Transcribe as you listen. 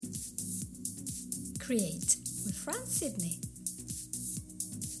Create with Fran Sidney.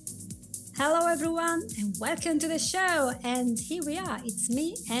 Hello everyone and welcome to the show. And here we are. It's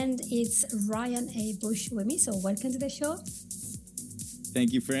me and it's Ryan A. Bush with me. So welcome to the show.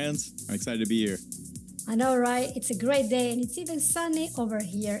 Thank you, Franz. I'm excited to be here. I know, right? It's a great day and it's even sunny over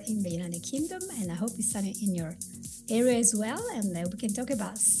here in the United Kingdom. And I hope it's sunny in your area as well. And we can talk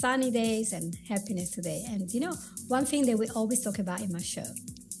about sunny days and happiness today. And you know, one thing that we always talk about in my show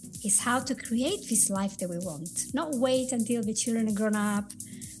is how to create this life that we want. Not wait until the children are grown up,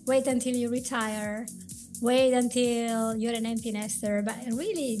 wait until you retire, wait until you're an empty nester, but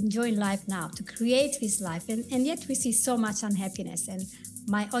really enjoy life now to create this life. And yet we see so much unhappiness. And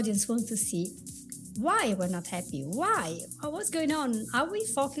my audience wants to see why we're not happy. Why? What's going on? Are we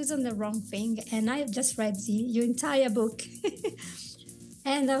focused on the wrong thing? And I just read your entire book.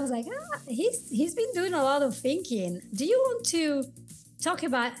 And I was like, he's been doing a lot of thinking. Do you want to talk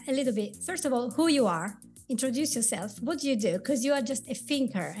about a little bit, first of all, who you are? Introduce yourself. What do you do? Because you are just a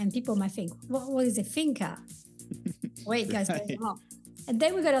thinker, and people might think, what is a thinker? Wait, guys, right. And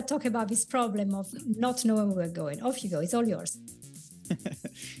then we're going to talk about this problem of not knowing where we're going. Off you go. It's all yours.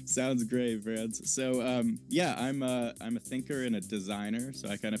 Sounds great, Franz. So, I'm a thinker and a designer. So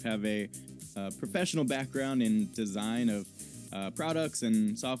I kind of have a professional background in design of products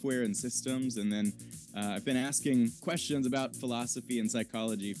and software and systems. And then I've been asking questions about philosophy and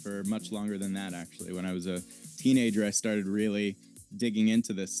psychology for much longer than that, actually. When I was a teenager, I started really digging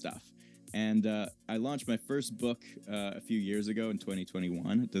into this stuff. And I launched my first book a few years ago in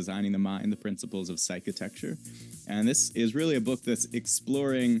 2021, Designing the Mind, the Principles of Psychotecture. And this is really a book that's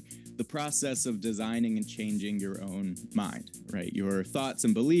exploring the process of designing and changing your own mind, right? Your thoughts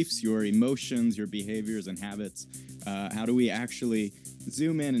and beliefs, your emotions, your behaviors and habits. How do we actually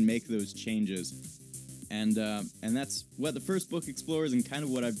zoom in and make those changes? And that's what the first book explores, and kind of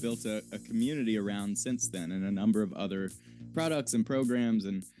what I've built a community around since then, and a number of other products and programs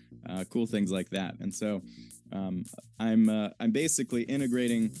and cool things like that. And so I'm basically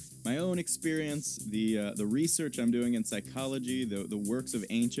integrating my own experience, the research I'm doing in psychology, the works of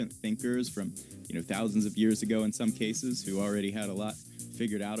ancient thinkers from thousands of years ago in some cases, who already had a lot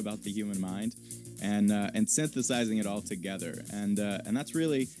figured out about the human mind, and synthesizing it all together. And that's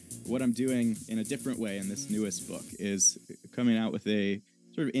really what I'm doing in a different way in this newest book, is coming out with a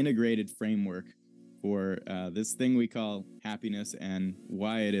sort of integrated framework for this thing we call happiness, and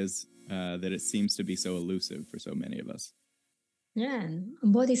why it is that it seems to be so elusive for so many of us. Yeah.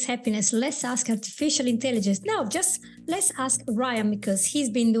 What is happiness? Let's ask artificial intelligence. No, just let's ask Ryan, because he's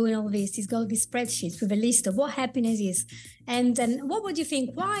been doing all this. He's got these spreadsheets with a list of what happiness is. And what would you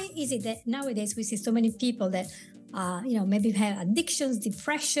think? Why is it that nowadays we see so many people that maybe have addictions,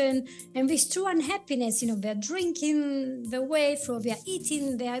 depression, and this true unhappiness? They're drinking their way through, they're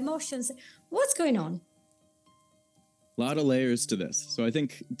eating their emotions. What's going on? A lot of layers to this. So I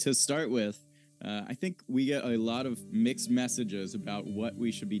think to start with, I think we get a lot of mixed messages about what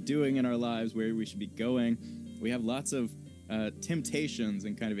we should be doing in our lives, where we should be going. We have lots of temptations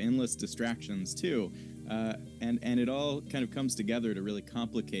and kind of endless distractions too. And it all kind of comes together to really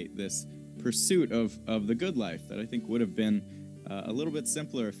complicate this pursuit of the good life that I think would have been a little bit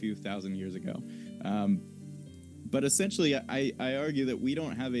simpler a few thousand years ago. But essentially, I argue that we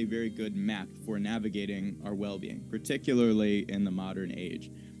don't have a very good map for navigating our well-being, particularly in the modern age,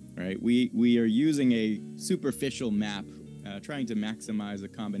 right? We are using a superficial map, trying to maximize a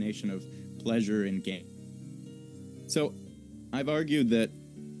combination of pleasure and gain. So I've argued that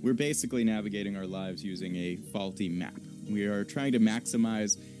we're basically navigating our lives using a faulty map. We are trying to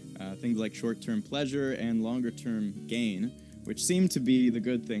maximize things like short-term pleasure and longer-term gain, which seem to be the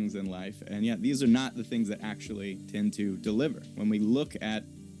good things in life, and yet these are not the things that actually tend to deliver. When we look at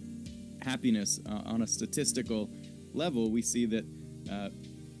happiness on a statistical level, we see that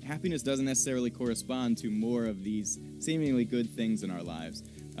happiness doesn't necessarily correspond to more of these seemingly good things in our lives.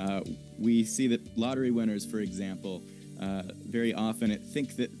 We see that lottery winners, for example, very often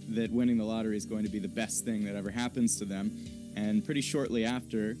think that winning the lottery is going to be the best thing that ever happens to them, and pretty shortly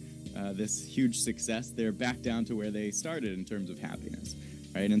after this huge success, they're back down to where they started in terms of happiness,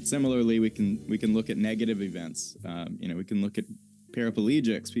 right? And similarly, we can look at negative events. We can look at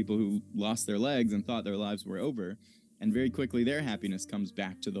paraplegics, people who lost their legs and thought their lives were over, and very quickly their happiness comes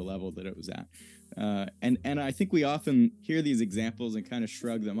back to the level that it was at. And I think we often hear these examples and kind of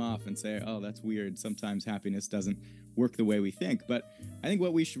shrug them off and say, oh, that's weird. Sometimes happiness doesn't work the way we think. But I think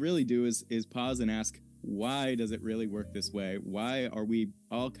what we should really do is pause and ask, why does it really work this way? Why are we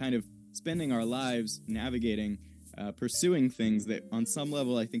all kind of spending our lives navigating, pursuing things that on some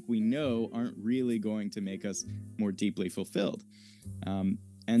level I think we know aren't really going to make us more deeply fulfilled?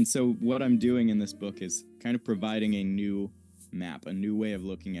 And so what I'm doing in this book is kind of providing a new map, a new way of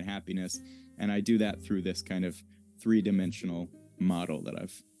looking at happiness. And I do that through this kind of three-dimensional model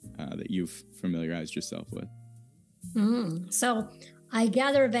that you've familiarized yourself with. So I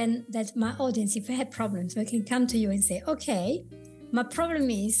gather then that my audience, if they have problems, they can come to you and say, okay, my problem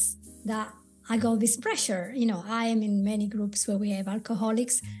is that I got this pressure. I am in many groups where we have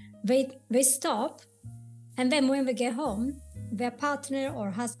alcoholics. They stop, and then when they get home, their partner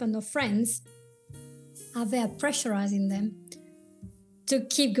or husband or friends are there pressurizing them to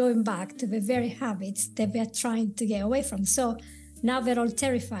keep going back to the very habits that they're trying to get away from. So now they're all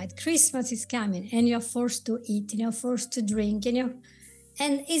terrified. Christmas is coming, and you're forced to eat, and you're forced to drink, and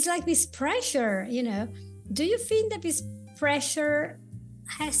it's like this pressure, Do you think that this pressure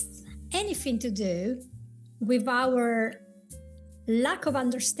has anything to do with our lack of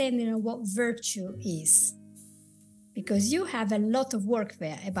understanding of what virtue is? Because you have a lot of work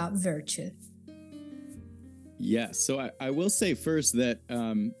there about virtue. Yes. So I will say first that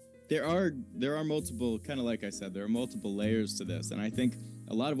there are multiple, kind of like I said, there are multiple layers to this. And I think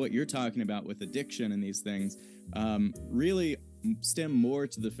a lot of what you're talking about with addiction and these things really stem more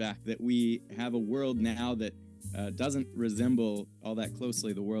to the fact that we have a world now that doesn't resemble all that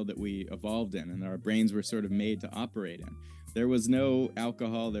closely the world that we evolved in and our brains were sort of made to operate in. There was no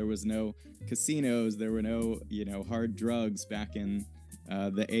alcohol, there was no casinos, there were no, hard drugs back in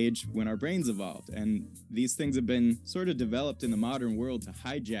the age when our brains evolved. And these things have been sort of developed in the modern world to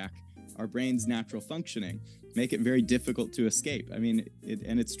hijack our brain's natural functioning, make it very difficult to escape. I mean,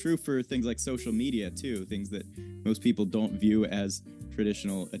 and it's true for things like social media too, things that most people don't view as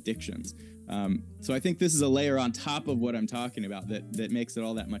traditional addictions. So I think this is a layer on top of what I'm talking about that makes it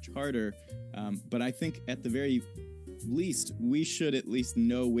all that much harder. But I think at the very least, we should at least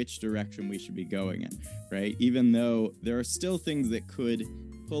know which direction we should be going in, right? Even though there are still things that could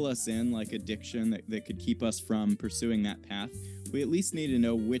pull us in, like addiction, that could keep us from pursuing that path, we at least need to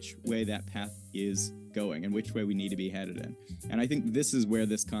know which way that path is going and which way we need to be headed in. And I think this is where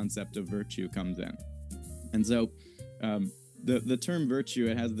this concept of virtue comes in. And so the term virtue,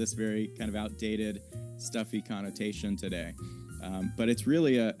 it has this very kind of outdated, stuffy connotation today. But it's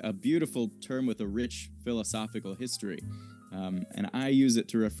really a beautiful term with a rich philosophical history. And I use it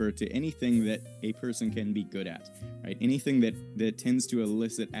to refer to anything that a person can be good at, right? Anything that tends to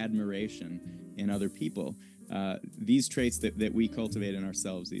elicit admiration in other people. These traits that we cultivate in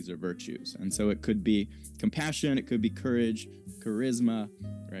ourselves, these are virtues. And so it could be compassion, it could be courage, charisma,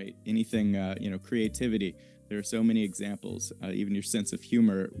 right? Anything, creativity. There are so many examples. Even your sense of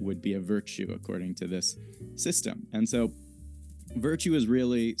humor would be a virtue according to this system. And so virtue is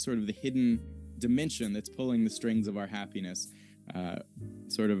really sort of the hidden dimension that's pulling the strings of our happiness,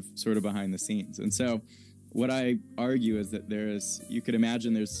 sort of behind the scenes. And so what I argue is that you could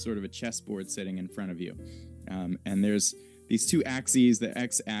imagine there's sort of a chessboard sitting in front of you. And there's these two axes. The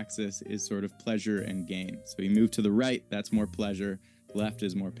x-axis is sort of pleasure and gain. So you move to the right, that's more pleasure. Left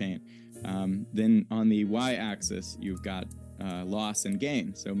is more pain. Then on the y-axis, you've got loss and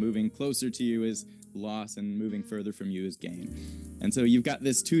gain. So moving closer to you is loss and moving further from you is gain. And so you've got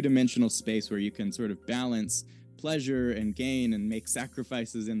this two-dimensional space where you can sort of balance pleasure and gain and make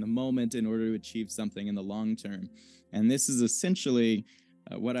sacrifices in the moment in order to achieve something in the long term. And this is essentially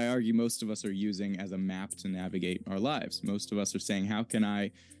what I argue most of us are using as a map to navigate our lives. Most of us are saying, how can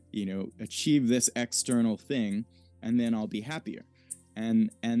I, achieve this external thing and then I'll be happier?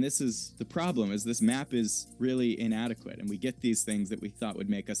 And this is the problem, is this map is really inadequate, and we get these things that we thought would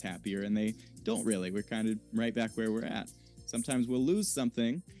make us happier, and they don't really. We're kind of right back where we're at. Sometimes we'll lose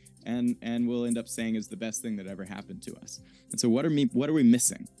something, and we'll end up saying is the best thing that ever happened to us. And so what are we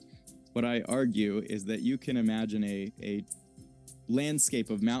missing? What I argue is that you can imagine a landscape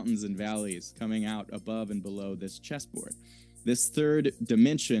of mountains and valleys coming out above and below this chessboard. This third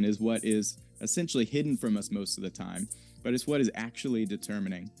dimension is what is essentially hidden from us most of the time, but it's what is actually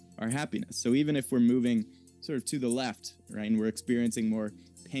determining our happiness. So even if we're moving sort of to the left, right, and we're experiencing more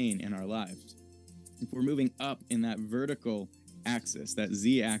pain in our lives, if we're moving up in that vertical axis, that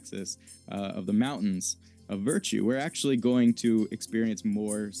z-axis of the mountains of virtue, we're actually going to experience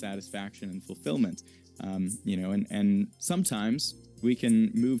more satisfaction and fulfillment. And sometimes we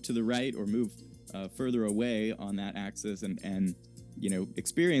can move to the right or move further away on that axis and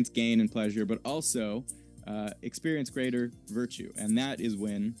experience gain and pleasure, but also experience greater virtue. And that is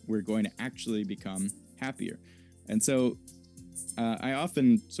when we're going to actually become happier. And so I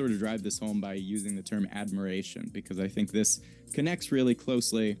often sort of drive this home by using the term admiration, because I think this connects really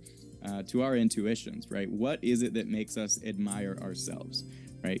closely to our intuitions, right? What is it that makes us admire ourselves,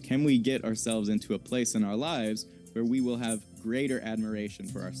 right? Can we get ourselves into a place in our lives where we will have greater admiration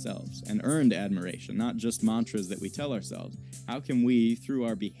for ourselves and earned admiration, not just mantras that we tell ourselves. How can we, through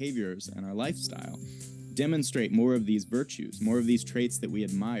our behaviors and our lifestyle, demonstrate more of these virtues, more of these traits that we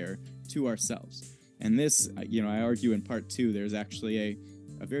admire to ourselves? And this, I argue in part 2, there's actually a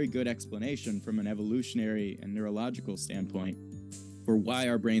very good explanation from an evolutionary and neurological standpoint for why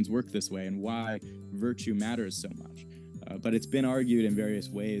our brains work this way and why virtue matters so much. But it's been argued in various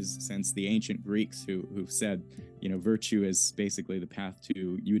ways since the ancient Greeks who said, virtue is basically the path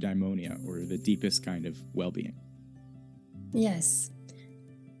to eudaimonia, or the deepest kind of well-being. Yes.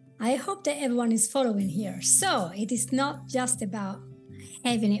 I hope that everyone is following here. So it is not just about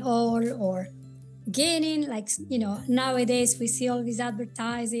having it all or gaining, nowadays we see all this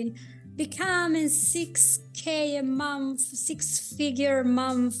advertising, becoming 6K a month, 6-figure a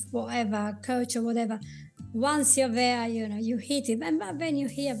month, whatever, coach or whatever. Once you're there, you hit it. And then you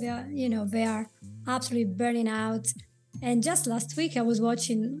hear, they are absolutely burning out. And just last week, I was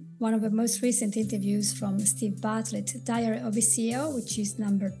watching one of the most recent interviews from Steve Bartlett, Diary of a CEO, which is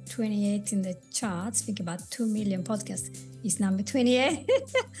number 28 in the charts. Think about 2 million podcasts. He's number 28.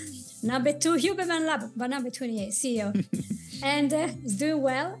 Number 2, Huberman Lab, but number 28, CEO. And he's doing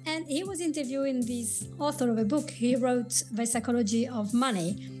well. And he was interviewing this author of a book. He wrote The Psychology of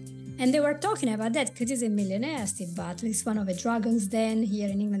Money. And they were talking about that because he's a millionaire, Steve Bartlett. He's one of the Dragon's Den here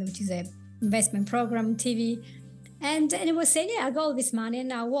in England, which is an investment program, TV. And he was saying, I got all this money, and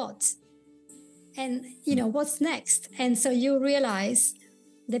now what? And, what's next? And so you realize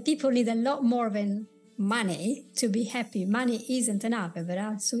that people need a lot more than money to be happy. Money isn't enough. There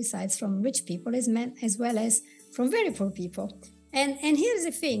are suicides from rich people as well as from very poor people. And here's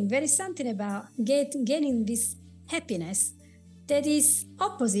the thing. There is something about getting this happiness that is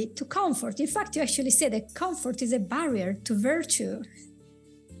opposite to comfort. In fact, you actually say that comfort is a barrier to virtue.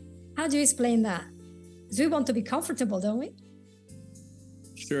 How do you explain that? Because we want to be comfortable, don't we?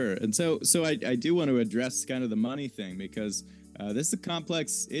 Sure. And so I do want to address kind of the money thing, because this is a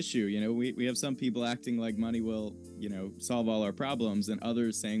complex issue. We have some people acting like money will, solve all our problems, and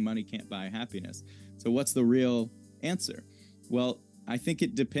others saying money can't buy happiness. So what's the real answer? Well, I think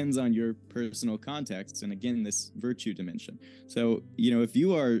it depends on your personal context, and again, this virtue dimension. So, if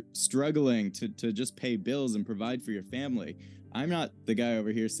you are struggling to just pay bills and provide for your family, I'm not the guy over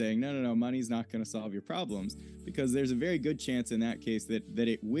here saying, no, money's not going to solve your problems, because there's a very good chance in that case that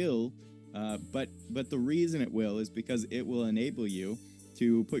it will, but the reason it will is because it will enable you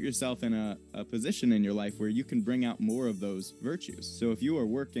to put yourself in a position in your life where you can bring out more of those virtues. So if you are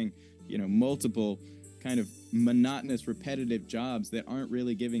working, multiple kind of monotonous, repetitive jobs that aren't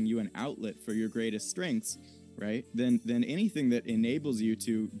really giving you an outlet for your greatest strengths, right? Then anything that enables you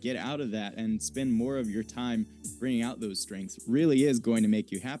to get out of that and spend more of your time bringing out those strengths really is going to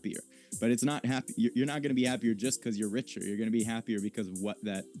make you happier. But it's not happy. You're not going to be happier just because you're richer. You're going to be happier because of what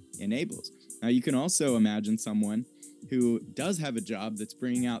that enables. Now, you can also imagine someone who does have a job that's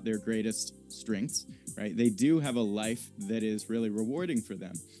bringing out their greatest strengths, right? They do have a life that is really rewarding for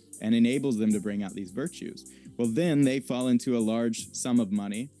them and enables them to bring out these virtues. Well, then they fall into a large sum of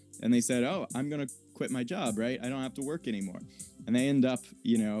money and they said, I'm going to quit my job, right? I don't have to work anymore. And they end up,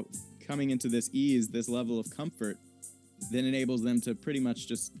 coming into this ease, this level of comfort that enables them to pretty much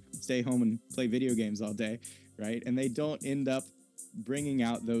just stay home and play video games all day, right? And they don't end up bringing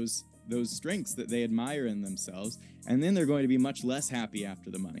out those strengths that they admire in themselves. And then they're going to be much less happy after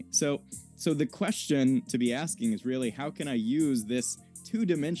the money. So the question to be asking is really, how can I use this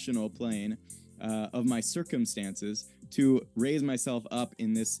two-dimensional plane of my circumstances to raise myself up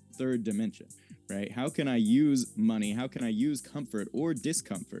in this third dimension, right? How can I use money? How can I use comfort or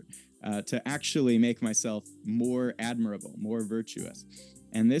discomfort to actually make myself more admirable, more virtuous?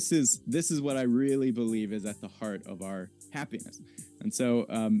 And this is what I really believe is at the heart of our happiness. And so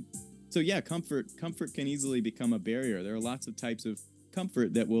comfort can easily become a barrier. There are lots of types of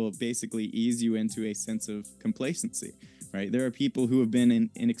comfort that will basically ease you into a sense of complacency, right? There are people who have been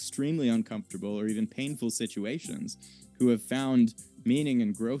in extremely uncomfortable or even painful situations who have found meaning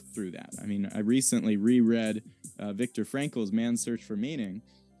and growth through that. I mean, I recently reread Viktor Frankl's Man's Search for Meaning,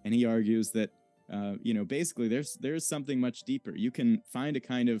 and he argues that, basically there's something much deeper. You can find a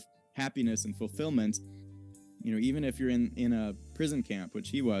kind of happiness and fulfillment, even if you're in a prison camp, which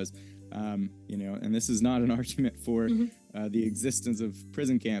he was, and this is not an argument for the existence of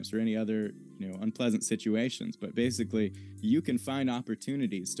prison camps or any other, unpleasant situations, but basically you can find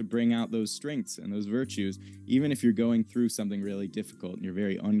opportunities to bring out those strengths and those virtues, even if you're going through something really difficult and you're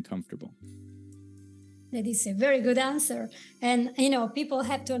very uncomfortable. That is a very good answer. And, people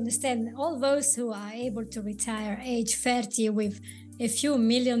have to understand all those who are able to retire age 30 with a few $1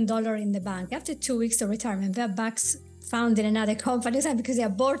 million in the bank. After 2 weeks of retirement, they're back found in another company because they are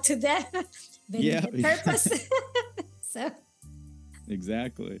bored to death. They need a purpose. So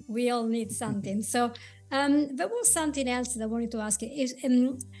exactly. We all need something. So there was something else that I wanted to ask you.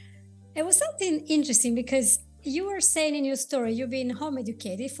 It was something interesting because you were saying in your story you've been home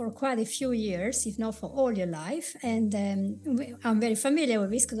educated for quite a few years, if not for all your life. And I'm very familiar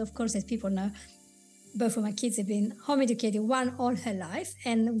with this because, of course, as people know, both of my kids have been home educated, one all her life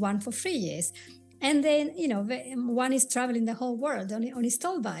and one for 3 years. And then, one is traveling the whole world on his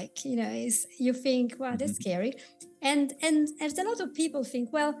toll bike. You think, wow, that's scary. And as a lot of people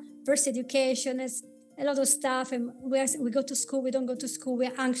think, well, first education is a lot of stuff, and we go to school, we don't go to school,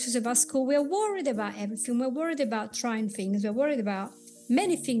 we're anxious about school, we're worried about everything, we're worried about trying things, we're worried about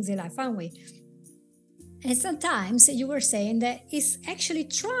many things in life, aren't we? And sometimes you were saying that it's actually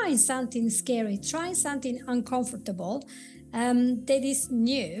trying something scary, trying something uncomfortable, that is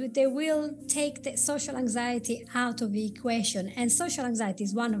new, they will take the social anxiety out of the equation. And social anxiety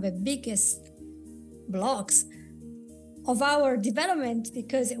is one of the biggest blocks of our development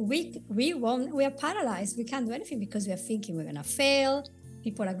because we are paralyzed. We can't do anything because we are thinking we're going to fail.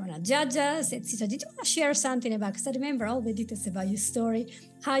 People are going to judge us, etc. Did you want to share something about, because I remember all the details about your story,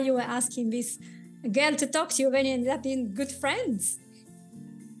 how you were asking this girl to talk to you when you ended up being good friends?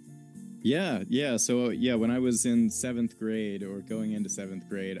 Yeah. So, when I was in 7th grade or going into 7th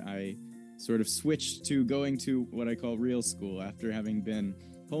grade, I sort of switched to going to what I call real school after having been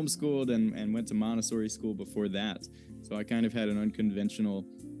homeschooled and went to Montessori school before that. So I kind of had an unconventional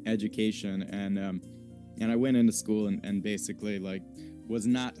education, and I went into school and basically was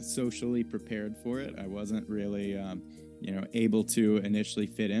not socially prepared for it. I wasn't really, able to initially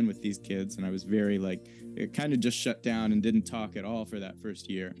fit in with these kids, and I was very it kind of just shut down and didn't talk at all for that first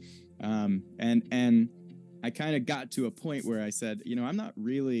year. And I kind of got to a point where I said, I'm not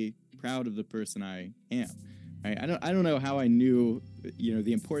really proud of the person I am. I don't know how I knew,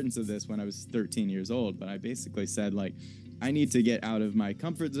 the importance of this when I was 13 years old, but I basically said, I need to get out of my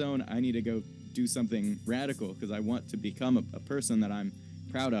comfort zone. I need to go do something radical because I want to become a person that I'm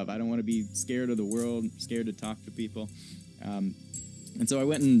proud of. I don't want to be scared of the world, scared to talk to people. And so I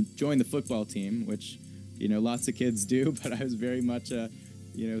went and joined the football team, which, lots of kids do, but I was very much a,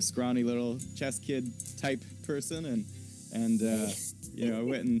 scrawny little chess kid type person. And I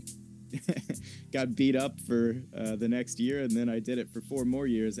went and got beat up for the next year, and then I did it for 4 more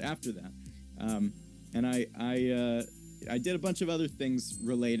years after that. And I did a bunch of other things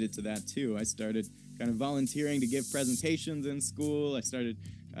related to that too. I started kind of volunteering to give presentations in school. I started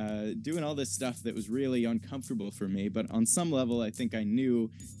doing all this stuff that was really uncomfortable for me, but on some level, I think I knew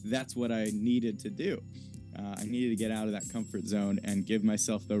that's what I needed to do. I needed to get out of that comfort zone and give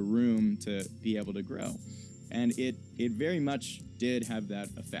myself the room to be able to grow. And it very much did have that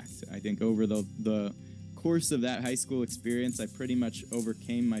effect. I think over the course of that high school experience, I pretty much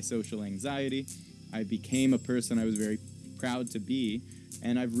overcame my social anxiety. I became a person I was very proud to be.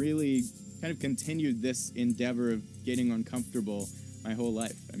 And I've really kind of continued this endeavor of getting uncomfortable my whole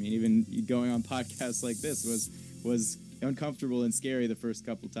life. I mean, even going on podcasts like this was uncomfortable and scary the first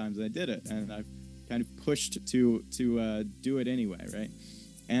couple times I did it. And I've kind of pushed to do it anyway, right?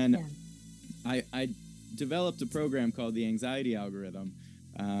 And I developed a program called the Anxiety Algorithm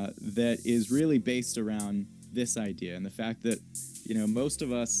that is really based around this idea and the fact that, most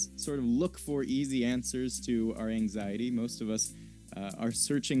of us sort of look for easy answers to our anxiety. Most of us are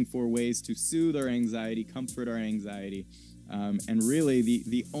searching for ways to soothe our anxiety, comfort our anxiety. And really,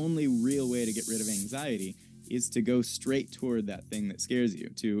 the only real way to get rid of anxiety is to go straight toward that thing that scares you,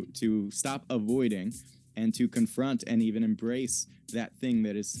 to stop avoiding and to confront and even embrace that thing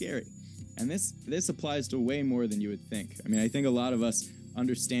that is scary. And this applies to way more than you would think. I mean, I think a lot of us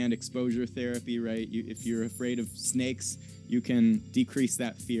understand exposure therapy, right? If you're afraid of snakes, you can decrease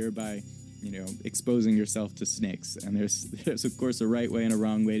that fear by, exposing yourself to snakes. And there's of course a right way and a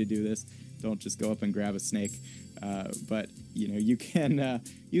wrong way to do this. Don't just go up and grab a snake. But you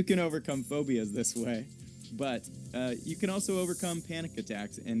can overcome phobias this way. But you can also overcome panic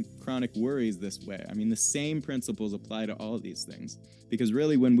attacks and chronic worries this way. I mean, the same principles apply to all of these things. Because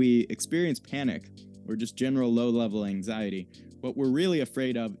really, when we experience panic or just general low-level anxiety, what we're really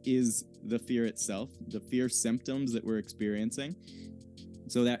afraid of is the fear itself, the fear symptoms that we're experiencing.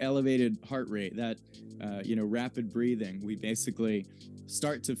 So that elevated heart rate, that rapid breathing, we basically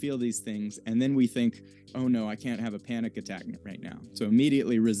start to feel these things, and then we think, oh no, I can't have a panic attack right now. So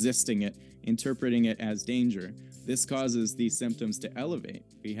immediately resisting it, interpreting it as danger. This causes these symptoms to elevate.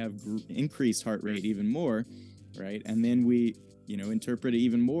 We have increased heart rate even more, right? And then we, interpret it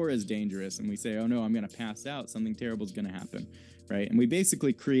even more as dangerous, and we say, oh no, I'm going to pass out. Something terrible is going to happen, right? And we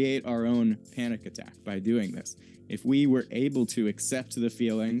basically create our own panic attack by doing this. If we were able to accept the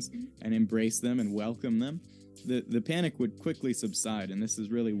feelings and embrace them and welcome them, the panic would quickly subside. And this is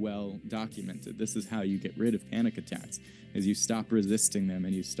really well documented. This is how you get rid of panic attacks, is you stop resisting them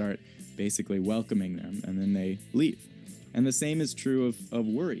and you start basically welcoming them, and then they leave. And the same is true of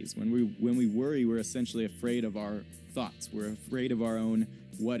worries. When we worry, we're essentially afraid of our thoughts. We're afraid of our own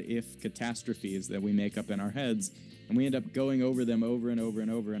what-if catastrophes that we make up in our heads, and we end up going over them over and over and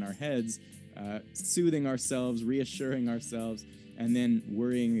over in our heads, soothing ourselves, reassuring ourselves, and then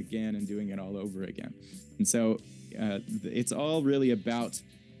worrying again and doing it all over again. And so it's all really about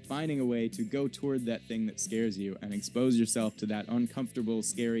finding a way to go toward that thing that scares you and expose yourself to that uncomfortable,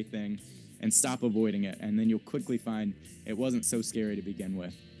 scary thing and stop avoiding it. And then you'll quickly find it wasn't so scary to begin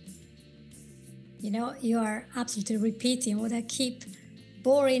with. You know, you are absolutely repeating what I keep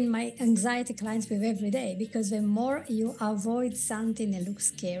boring my anxiety clients with every day, because the more you avoid something that looks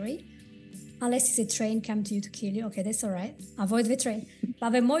scary, unless it's a train come to you to kill you, okay, that's all right, avoid the train. But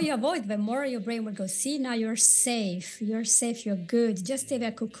the more you avoid, the more your brain will go, see, now you're safe, you're good, just stay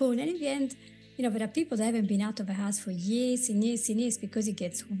there, cocoon. And in the end, you know, there are people that haven't been out of the house for years and years and years because it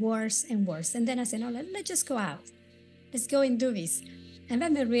gets worse and worse. And then I said, no, let's just go out. Let's go and do this. And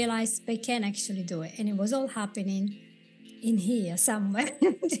then they realized they can actually do it. And it was all happening in here somewhere.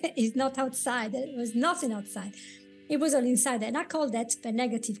 It's not outside. There was nothing outside. It was all inside. And I call that the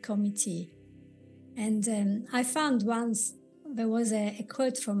negative committee. And I found once there was a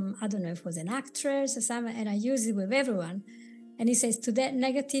quote from, I don't know if it was an actress or something, and I use it with everyone. And he says, to that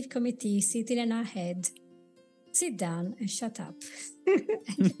negative committee sitting in our head, sit down and shut up.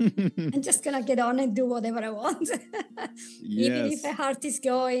 I'm just going to get on and do whatever I want. Even if the heart is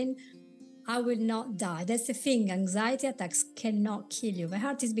going, I will not die. That's the thing. Anxiety attacks cannot kill you. The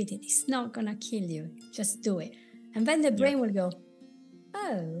heart is beating. It's not going to kill you. Just do it. And then the brain will go,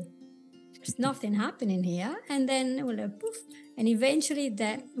 oh, there's nothing happening here. And then it will go poof. And eventually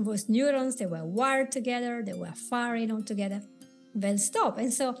that was neurons. They were wired together. They were firing all together. They'll stop.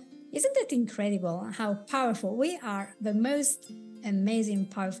 And so isn't it incredible how powerful we are? The most amazing,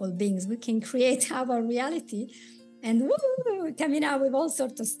 powerful beings. We can create our reality and coming out with all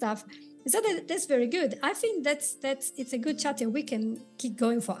sorts of stuff. So that's very good. I think that's it's a good chat, and we can keep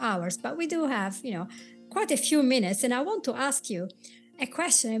going for hours, but we do have, you know, quite a few minutes. And I want to ask you a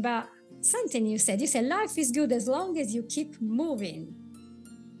question about something you said. You said life is good as long as you keep moving.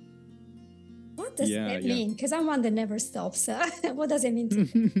 What does that mean? Because I'm one that never stops. So what does it mean to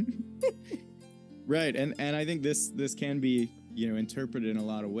you? Right. And I think this can be, you know, interpreted in a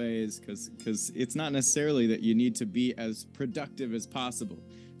lot of ways, because it's not necessarily that you need to be as productive as possible,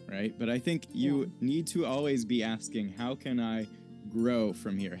 right? But I think you need to always be asking, how can I grow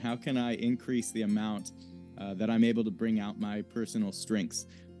from here? How can I increase the amount that I'm able to bring out my personal strengths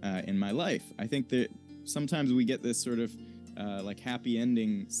in my life? I think that sometimes we get this sort of like happy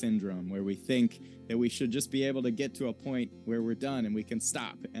ending syndrome, where we think that we should just be able to get to a point where we're done and we can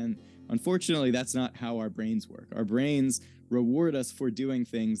stop. And unfortunately, that's not how our brains work. Our brains reward us for doing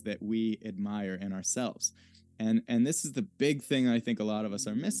things that we admire in ourselves. And this is the big thing I think a lot of us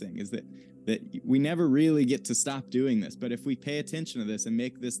are missing, is that we never really get to stop doing this. But if we pay attention to this and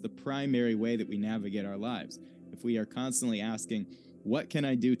make this the primary way that we navigate our lives, if we are constantly asking, what can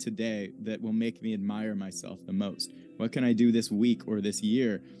I do today that will make me admire myself the most? What can I do this week or this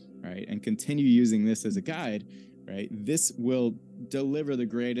year, right? And continue using this as a guide, right? This will deliver the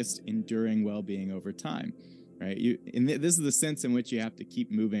greatest enduring well-being over time, right? This is the sense in which you have to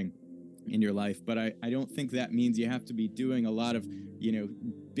keep moving in your life. But I don't think that means you have to be doing a lot of, you know,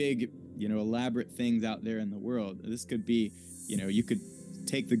 big, you know, elaborate things out there in the world. This could be, you know, you could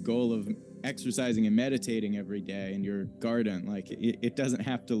take the goal of exercising and meditating every day in your garden. Like it doesn't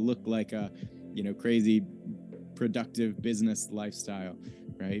have to look like a, you know, crazy productive business lifestyle,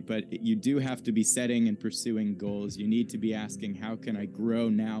 right? But you do have to be setting and pursuing goals. You need to be asking, how can I grow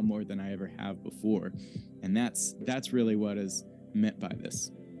now more than I ever have before? And that's really what is meant by this.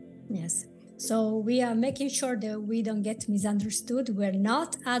 Yes. So we are making sure that we don't get misunderstood. We're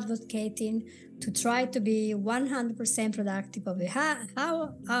not advocating to try to be 100% productive of the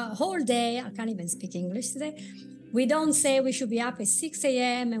whole day. I can't even speak English today. We don't say we should be up at 6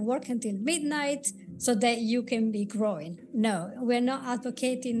 a.m. and work until midnight so that you can be growing. No, we're not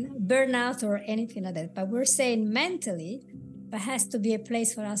advocating burnout or anything like that. But we're saying mentally, there has to be a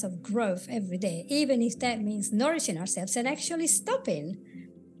place for us of growth every day, even if that means nourishing ourselves and actually stopping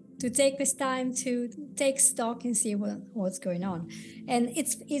to take this time to take stock and see what's going on. And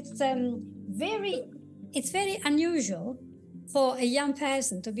it's very unusual for a young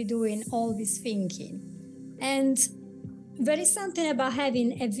person to be doing all this thinking. And There is something about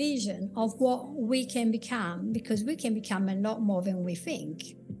having a vision of what we can become, because we can become a lot more than we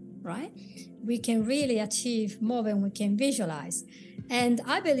think, right? We can really achieve more than we can visualize. And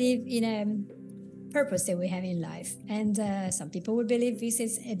I believe in a purpose that we have in life. And some people will believe this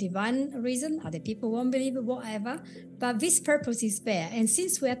is a divine reason, other people won't believe it, whatever. But this purpose is there. And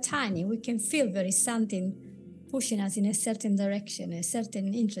since we are tiny, we can feel there is something pushing us in a certain direction, a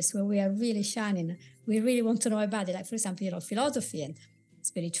certain interest where we are really shining. We really want to know about it. Like, for example, philosophy and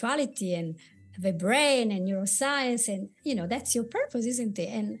spirituality and the brain and neuroscience, and that's your purpose, isn't it?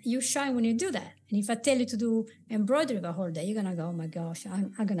 And you shine when you do that. And if I tell you to do embroidery the whole day, you're gonna go, oh my gosh,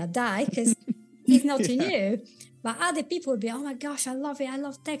 I'm gonna die, because it's not in you. But other people will be, oh my gosh, I love it, I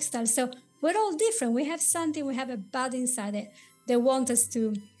love textiles. So we're all different. We have something, we have a bud inside it that want us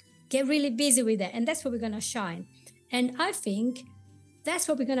to get really busy with it, and that's where we're gonna shine. And I think that's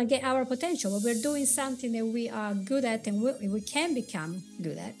where we're gonna get our potential, where we're doing something that we are good at and we can become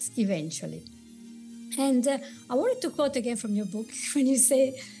good at eventually. And I wanted to quote again from your book when you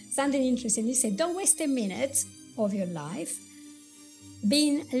say something interesting. You say, don't waste a minute of your life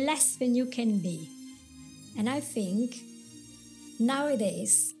being less than you can be. And I think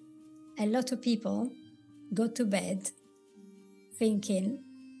nowadays, a lot of people go to bed thinking,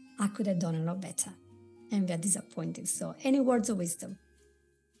 I could have done a lot better. And they're disappointed. So any words of wisdom?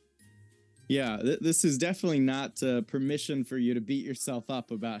 Yeah, this is definitely not permission for you to beat yourself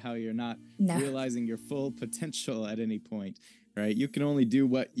up about how you're not realizing your full potential at any point, right? You can only do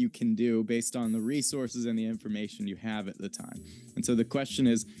what you can do based on the resources and the information you have at the time. And so the question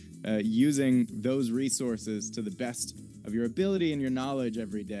is using those resources to the best of your ability and your knowledge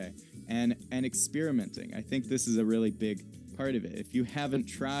every day, and experimenting. I think this is a really big part of it. If you haven't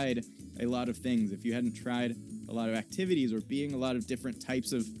tried a lot of things, if you hadn't tried a lot of activities or being a lot of different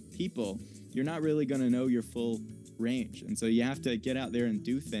types of people, you're not really going to know your full range. And so you have to get out there and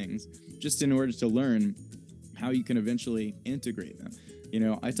do things just in order to learn how you can eventually integrate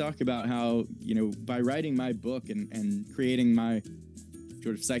them. I talk about how, by writing my book and creating my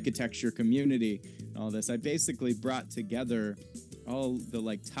sort of psychotecture community and all this, I basically brought together all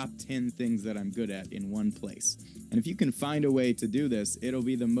the top 10 things that I'm good at in one place. And if you can find a way to do this, it'll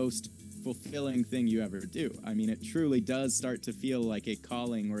be the most fulfilling thing you ever do. I mean, it truly does start to feel like a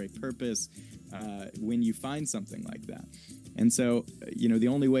calling or a purpose when you find something like that. And so, the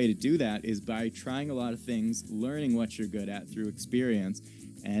only way to do that is by trying a lot of things, learning what you're good at through experience,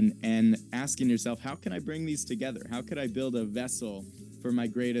 and asking yourself, how can I bring these together? How could I build a vessel for my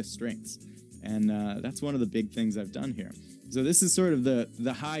greatest strengths? And that's one of the big things I've done here. So this is sort of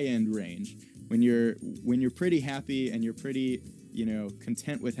the high end range. When you're pretty happy and you're pretty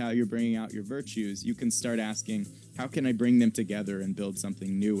content with how you're bringing out your virtues, you can start asking, how can I bring them together and build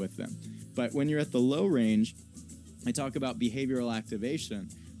something new with them? But when you're at the low range, I talk about behavioral activation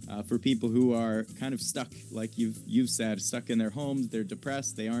for people who are kind of stuck, like you've said, stuck in their homes, they're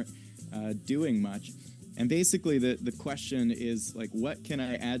depressed, they aren't doing much. And basically the question is, what can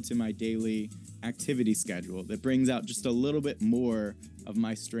I add to my daily activity schedule that brings out just a little bit more of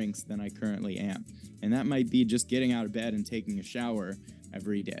my strengths than I currently am? And that might be just getting out of bed and taking a shower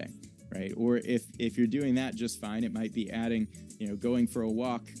every day, right? Or if you're doing that just fine, it might be adding, going for a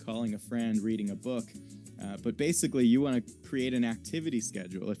walk, calling a friend, reading a book. But basically, you want to create an activity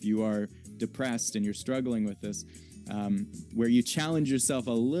schedule if you are depressed and you're struggling with this, where you challenge yourself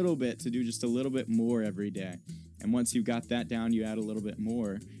a little bit to do just a little bit more every day. And once you've got that down, you add a little bit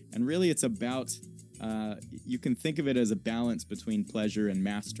more. And really, it's about you can think of it as a balance between pleasure and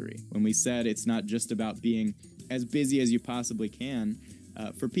mastery. When we said it's not just about being as busy as you possibly can,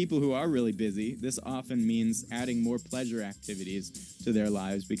 for people who are really busy, this often means adding more pleasure activities to their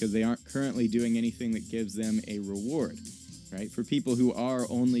lives because they aren't currently doing anything that gives them a reward, right? For people who are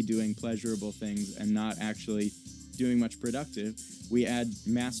only doing pleasurable things and not actually doing much productive, we add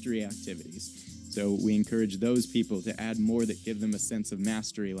mastery activities. So we encourage those people to add more that give them a sense of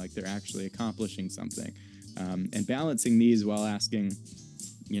mastery, like they're actually accomplishing something. And balancing these while asking,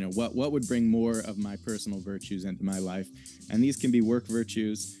 what would bring more of my personal virtues into my life? And these can be work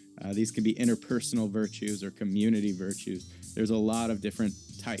virtues. These can be interpersonal virtues or community virtues. There's a lot of different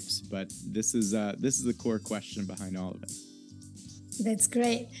types, but this is the core question behind all of it. That's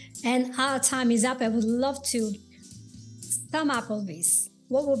great. And our time is up. I would love to sum up all this.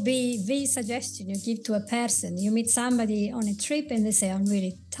 What would be the suggestion you give to a person? You meet somebody on a trip and they say, I'm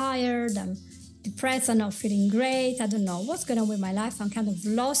really tired, I'm depressed, I'm not feeling great, I don't know what's going on with my life, I'm kind of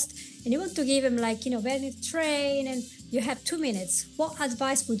lost. And you want to give them very train, and you have 2 minutes. What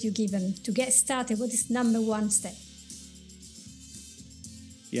advice would you give them to get started? What is number one step?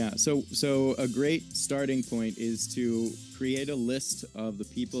 Yeah, so a great starting point is to create a list of the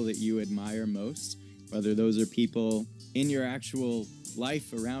people that you admire most, whether those are people in your actual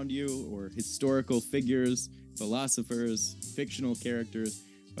life around you or historical figures, philosophers, fictional characters,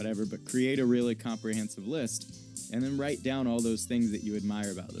 whatever, but create a really comprehensive list and then write down all those things that you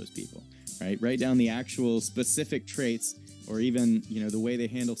admire about those people, right? Write down the actual specific traits or even, the way they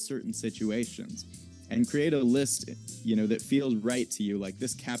handle certain situations. And create a list, that feels right to you. Like,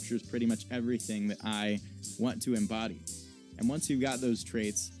 this captures pretty much everything that I want to embody. And once you've got those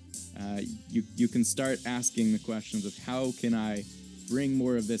traits, you can start asking the questions of how can I bring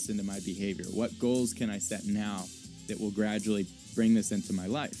more of this into my behavior? What goals can I set now that will gradually bring this into my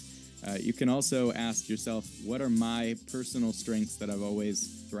life? You can also ask yourself, what are my personal strengths that I've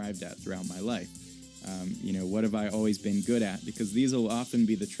always thrived at throughout my life? What have I always been good at? Because these will often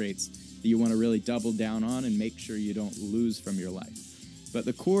be the traits that you want to really double down on and make sure you don't lose from your life. But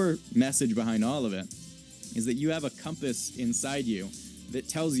the core message behind all of it is that you have a compass inside you that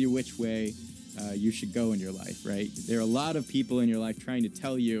tells you which way you should go in your life, right? There are a lot of people in your life trying to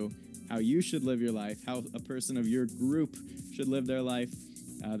tell you how you should live your life, how a person of your group should live their life.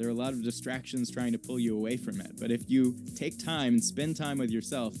 There are a lot of distractions trying to pull you away from it. But if you take time and spend time with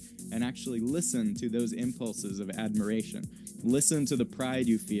yourself and actually listen to those impulses of admiration, listen to the pride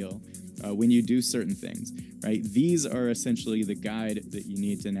you feel when you do certain things, right? These are essentially the guide that you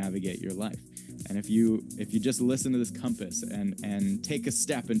need to navigate your life. And if you just listen to this compass and take a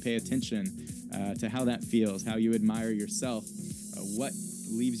step and pay attention to how that feels, how you admire yourself, what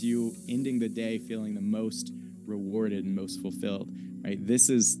leaves you ending the day feeling the most rewarded and most fulfilled, right? This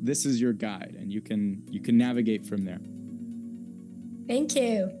is your guide, and you can navigate from there. Thank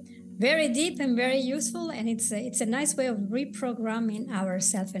you. Very deep and very useful, and it's a nice way of reprogramming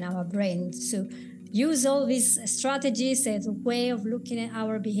ourselves and our brain to use all these strategies as a way of looking at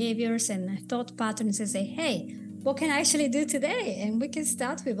our behaviors and thought patterns and say, hey, what can I actually do today? And we can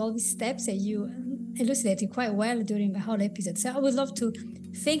start with all these steps that you elucidated quite well during the whole episode. So I would love to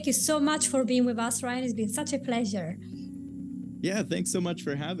thank you so much for being with us, Ryan. It's been such a pleasure. Yeah, thanks so much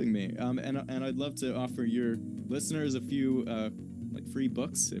for having me. And I'd love to offer your listeners a few free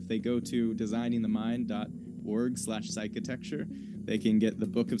books. If they go to designingthemind.org/psychotecture, they can get the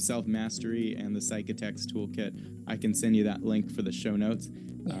Book of Self-Mastery and the Psychotext Toolkit. I can send you that link for the show notes.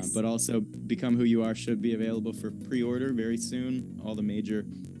 Yes. But also, Become Who You Are should be available for pre-order very soon, all the major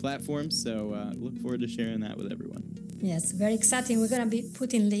platforms. So look forward to sharing that with everyone. Yes, very exciting. We're going to be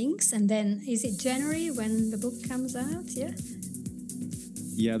putting links. And then, is it January when the book comes out? Yeah?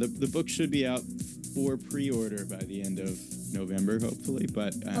 Yeah, the book should be out for pre-order by the end of November, hopefully,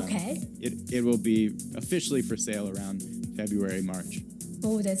 but okay. It will be officially for sale around February, March.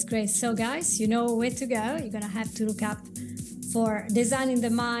 Oh, that's great. So guys, you know where to go. You're going to have to look up for Designing the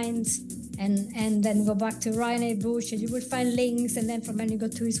Mind and then go back to Ryan A. Bush, and you will find links, and then from when you go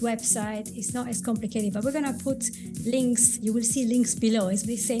to his website, it's not as complicated, but we're going to put links. You will see links below, as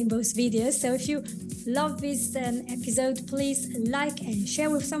we say in both videos. So if you love this episode, please like and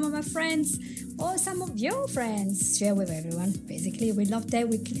share with some of my friends or some of your friends. Share with everyone. Basically, we love that.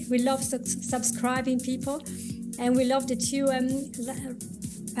 We love subscribing people, and we love that you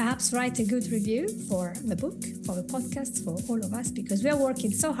perhaps write a good review for the book, for the podcast, for all of us, because we are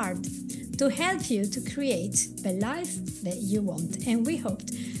working so hard to help you to create the life that you want. And we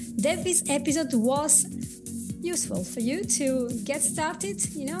hoped that this episode was useful for you to get started,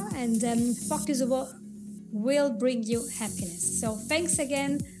 and focus on what will bring you happiness. So thanks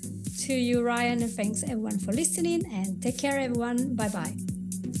again to you, Ryan, and thanks everyone for listening, and take care, everyone. Bye-bye.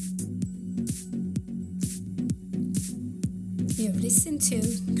 You've listened to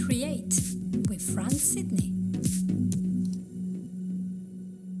Create with Fran Sidney.